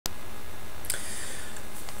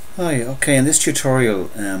Hi, okay, in this tutorial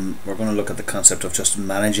we're going to look at the concept of just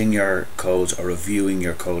managing your codes or reviewing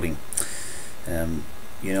your coding. In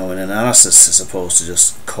analysis as opposed to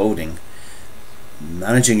just coding,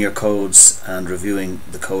 managing your codes and reviewing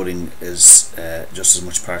the coding is just as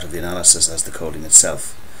much part of the analysis as the coding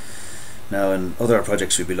itself. Now, in other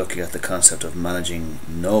projects we'll be looking at the concept of managing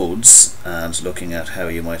nodes and looking at how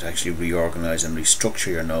you might actually reorganize and restructure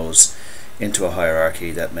your nodes into a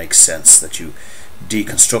hierarchy that makes sense, that you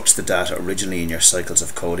deconstruct the data originally in your cycles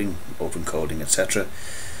of coding, open coding, etc.,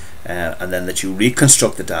 and then that you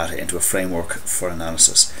reconstruct the data into a framework for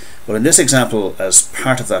analysis. But in this example, as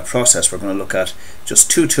part of that process, we're going to look at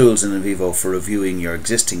just two tools in NVivo for reviewing your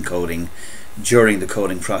existing coding during the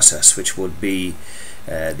coding process, which would be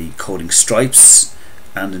the coding stripes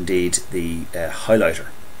and indeed the highlighter,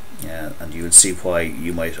 and you will see why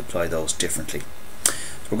you might apply those differently.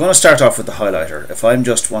 We're going to start off with the highlighter. If I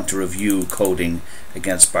just want to review coding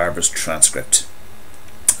against Barbara's transcript,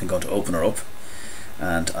 I'm going to open her up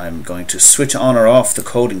and I'm going to switch on or off the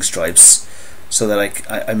coding stripes so that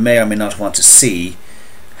I may or may not want to see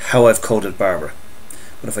how I've coded Barbara.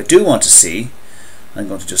 But if I do want to see, I'm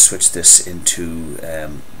going to just switch this into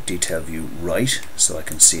detail view right so I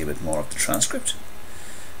can see a bit more of the transcript.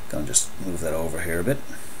 I'm going to just move that over here a bit.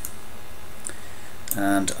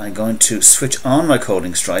 And I'm going to switch on my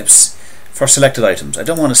coding stripes for selected items. I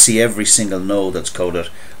don't want to see every single node that's coded.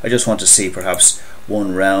 I just want to see perhaps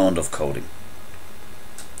one round of coding.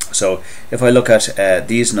 So if I look at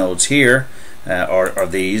these nodes here, or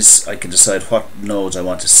these, I can decide what nodes I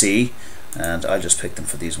want to see, and I'll just pick them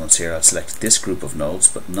for these ones here. I'll select this group of nodes,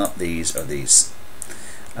 but not these or these.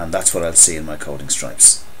 And that's what I'll see in my coding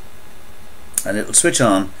stripes. And it will switch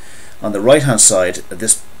on the right hand side of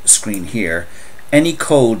this screen here. Any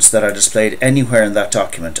codes that are displayed anywhere in that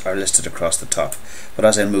document are listed across the top. But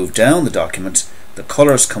as I move down the document, the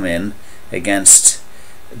colors come in against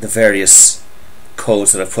the various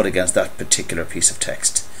codes that I've put against that particular piece of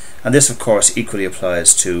text. And this of course equally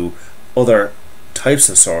applies to other types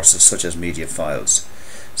of sources such as media files.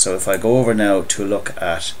 So if I go over now to look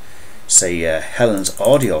at, say, Helen's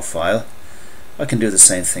audio file, I can do the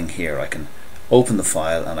same thing here. I can open the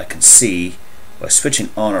file and I can see, by switching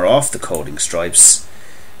on or off the coding stripes,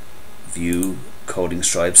 view coding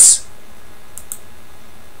stripes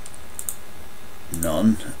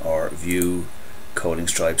none, or view coding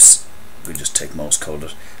stripes, we just take most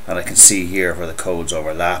coded, and I can see here where the codes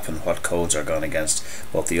overlap and what codes are gone against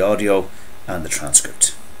both the audio and the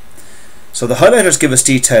transcript. So the highlighters give us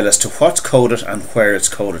detail as to what's coded and where it's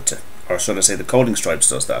coded to, or should I say the coding stripes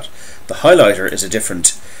does that. The highlighter is a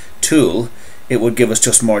different tool. It would give us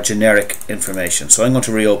just more generic information. So I'm going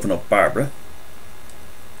to reopen up Barbara,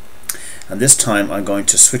 and this time I'm going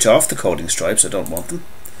to switch off the coding stripes. I don't want them.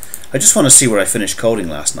 I just want to see where I finished coding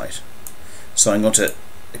last night. So I'm going to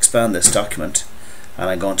expand this document and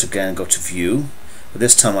I'm going to again go to view, but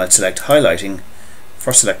this time I'll select highlighting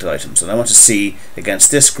for selected items, and I want to see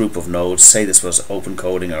against this group of nodes, say this was open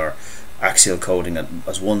coding or axial coding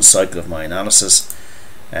as one cycle of my analysis,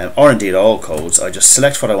 or indeed all codes. I just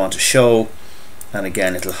select what I want to show, and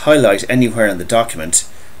again it'll highlight anywhere in the document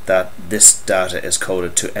that this data is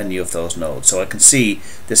coded to any of those nodes. So I can see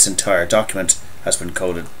this entire document has been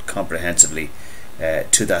coded comprehensively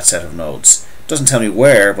to that set of nodes. It doesn't tell me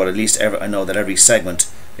where, but at least I know that every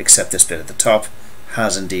segment except this bit at the top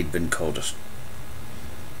has indeed been coded.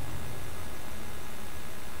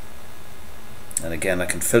 And again I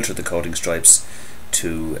can filter the coding stripes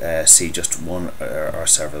to see just one or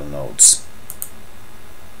several nodes.